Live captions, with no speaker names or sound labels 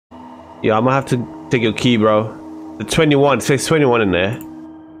Yeah, I'm gonna have to take your key, bro. The 21, it says 21 in there.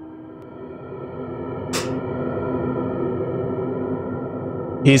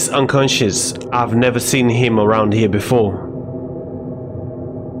 He's unconscious. I've never seen him around here before.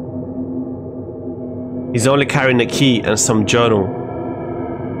 He's only carrying a key and some journal.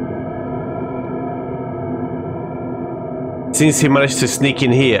 Since he managed to sneak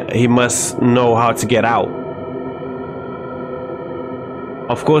in here, he must know how to get out.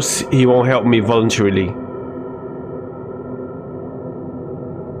 Of course, he won't help me voluntarily.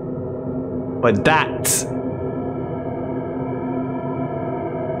 But that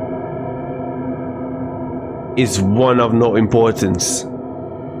is one of no importance.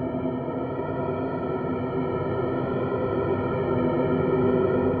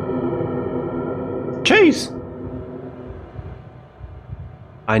 Chase!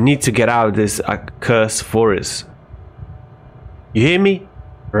 I need to get out of this accursed forest. You hear me?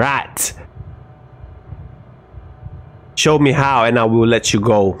 Rat. Show me how and I will let you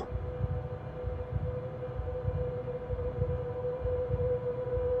go.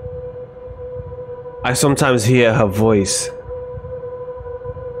 I sometimes hear her voice.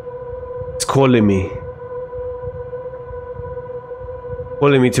 It's calling me.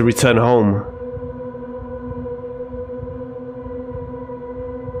 Calling me to return home.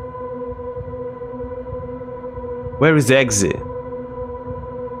 Where is the exit?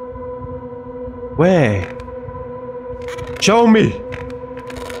 Where? Show me!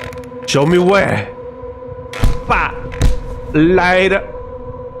 Show me where? Bah! Lighter!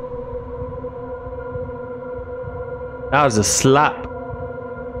 That was a slap.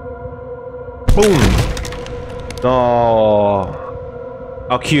 Boom! Oh,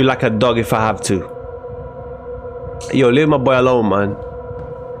 I'll kill you like a dog if I have to. Yo, leave my boy alone, man.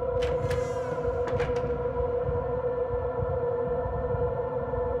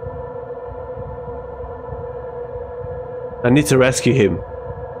 I need to rescue him.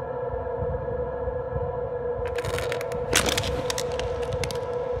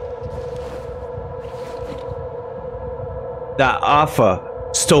 That Arthur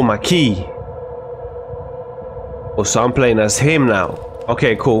stole my key. Oh, so I'm playing as him now.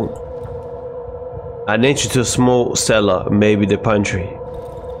 Okay, cool. An entry to a small cellar, maybe the pantry.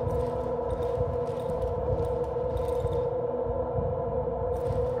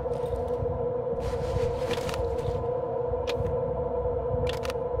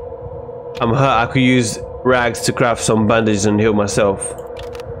 I'm hurt. I could use rags to craft some bandages and heal myself.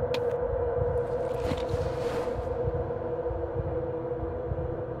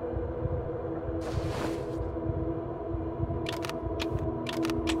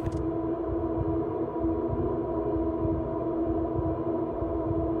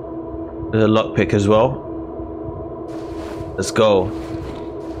 There's a lockpick as well. Let's go.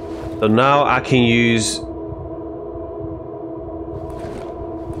 So now I can use...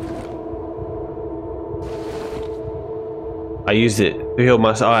 I used it to heal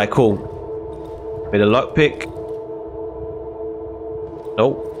myself. Alright, cool. With a lockpick.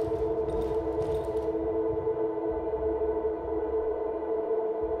 Nope.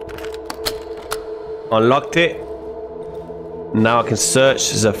 Unlocked it. Now I can search.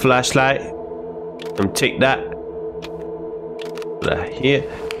 There's a flashlight. And take that. Put that here.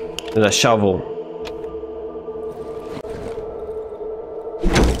 And a shovel.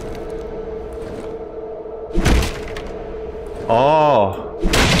 Oh,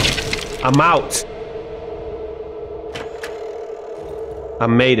 I'm out. I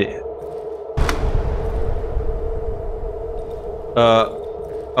made it.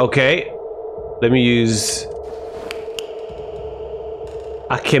 Okay. Let me use...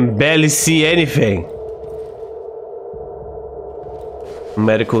 I can barely see anything.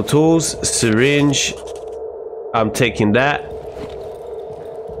 Medical tools, syringe. I'm taking that.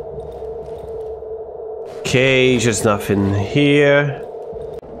 Okay, just nothing here.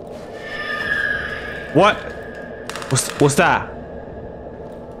 What? What's that?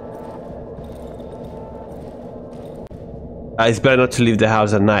 It's better not to leave the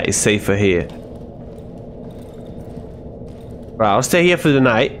house at night. It's safer here. Right, I'll stay here for the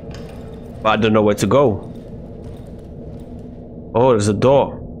night, but I don't know where to go. Oh, there's a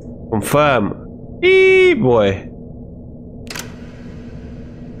door. Confirm. Eee, boy.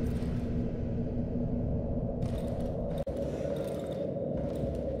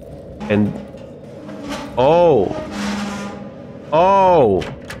 And oh,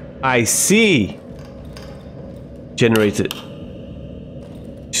 I see. Generated.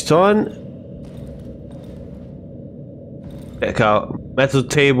 Stone. Check out. Metal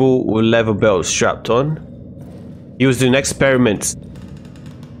table with leather belt strapped on. He was doing experiments.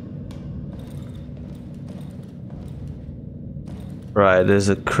 Right, there's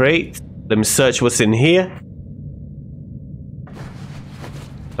a crate. Let me search what's in here.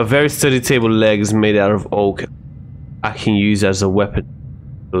 A very sturdy table leg is made out of oak. I can use as a weapon.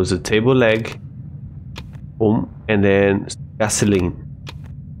 There's a table leg. Boom. And then gasoline.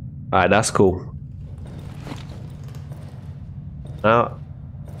 Alright, that's cool. Now.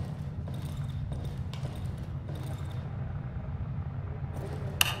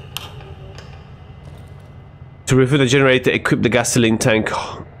 To refill the generator, equip the gasoline tank.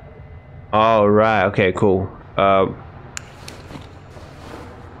 Oh, right. Okay, cool.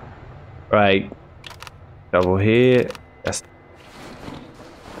 Right. Double here. That's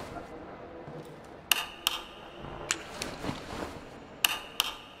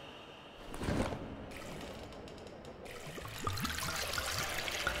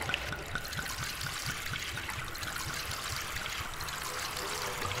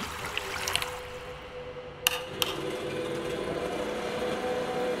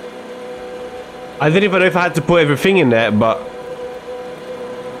I didn't even know if I had to put everything in there, but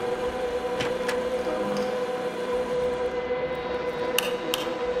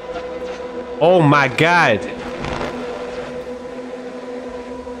oh my god.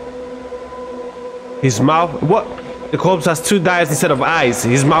 His mouth, what? The corpse has 2 eyes instead of eyes.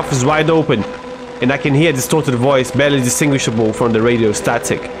 His mouth is wide open, and I can hear a distorted voice, barely distinguishable from the radio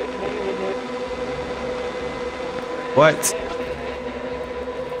static. What?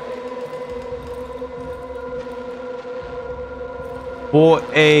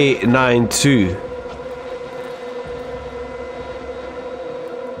 $4,892.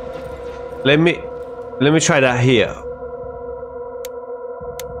 Let me try that here.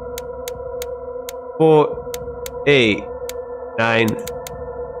 4,8,9.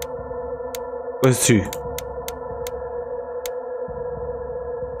 Where's 2?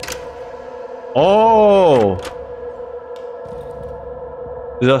 Oh,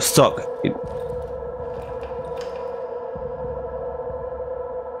 they're stuck.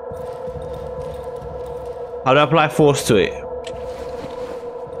 How do I apply force to it?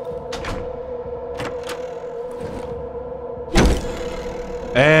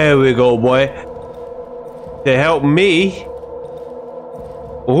 There we go, boy. To help me?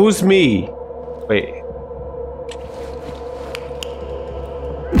 Who's me? Wait.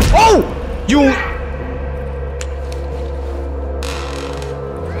 Oh! You...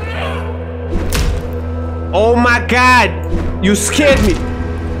 Oh my god! You scared me!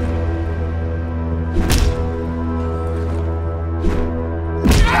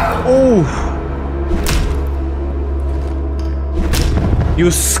 Oh!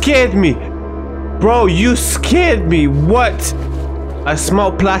 You scared me! Bro, you scared me! What? I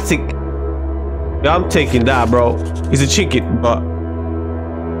smell plastic. Yeah, I'm taking that, bro. He's a chicken, but...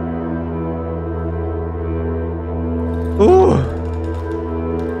 Ooh!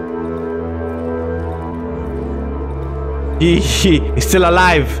 He's still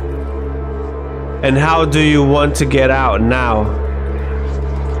alive. And how do you want to get out now?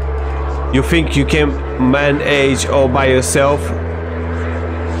 You think you can manage all by yourself?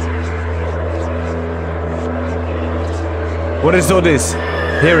 What is all this?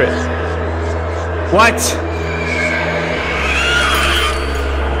 Hear it. What?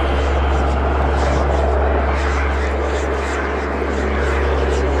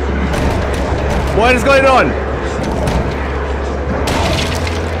 What is going on?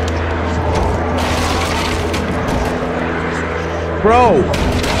 Bro.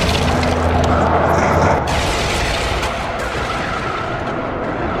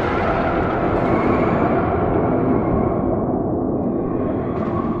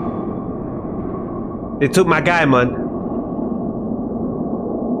 They took my guy, man.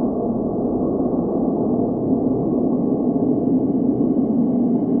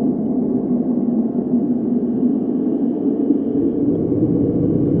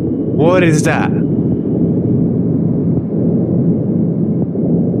 What is that?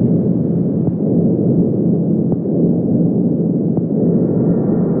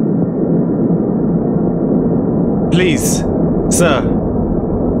 Please, sir.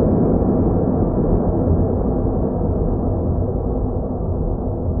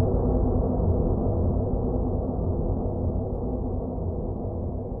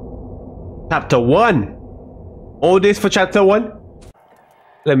 Chapter 1. All this for chapter 1.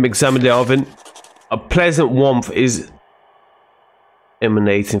 Let me examine the oven. A pleasant warmth is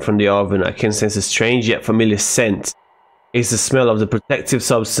emanating from the oven. I can sense a strange yet familiar scent. It's the smell of the protective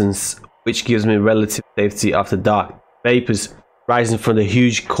substance which gives me relative safety after dark. Vapors rising from the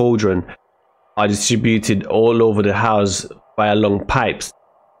huge cauldron are distributed all over the house via long pipes.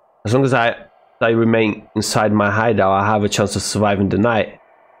 As long as I I remain inside my hideout, I have a chance of surviving the night.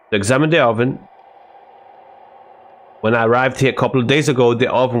 To examine the oven. When I arrived here a couple of days ago,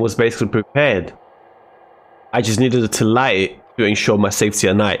 the oven was basically prepared. I just needed to light it to ensure my safety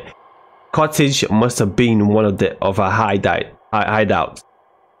at night. Cottage must have been one of our hideouts.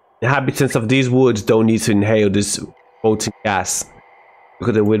 Inhabitants of these woods don't need to inhale this potent gas. Look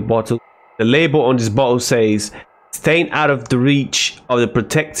at the weird bottle. The label on this bottle says, staying out of the reach of the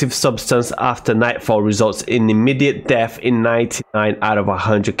protective substance after nightfall results in immediate death in 99 out of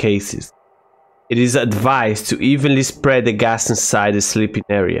 100 cases. It is advised to evenly spread the gas inside the sleeping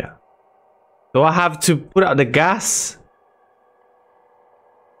area. Do I have to put out the gas?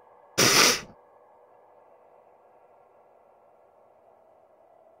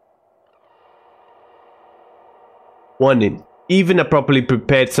 Warning. Even a properly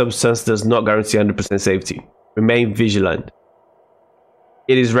prepared substance does not guarantee 100% safety. Remain vigilant.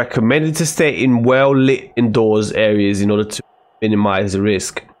 It is recommended to stay in well-lit indoors areas in order to minimize the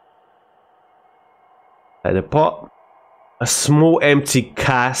risk. At the pot. A small empty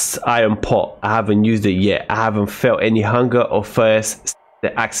cast iron pot. I haven't used it yet. I haven't felt any hunger or thirst since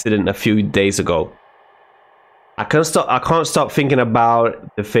the accident a few days ago. I can't stop thinking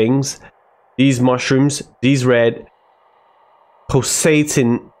about the things. These mushrooms, these red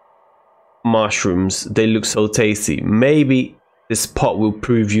pulsating mushrooms, they look so tasty. Maybe this pot will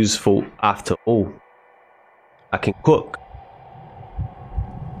prove useful after all. I can cook.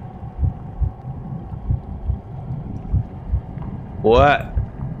 What?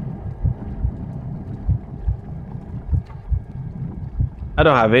 I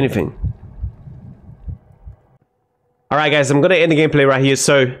don't have anything. Alright guys, I'm gonna end the gameplay right here.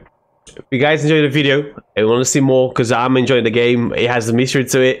 So if you guys enjoyed the video and want to see more, because I'm enjoying the game, it has a mystery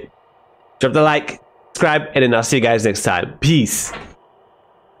to it, drop the like, subscribe, and then I'll see you guys next time. Peace.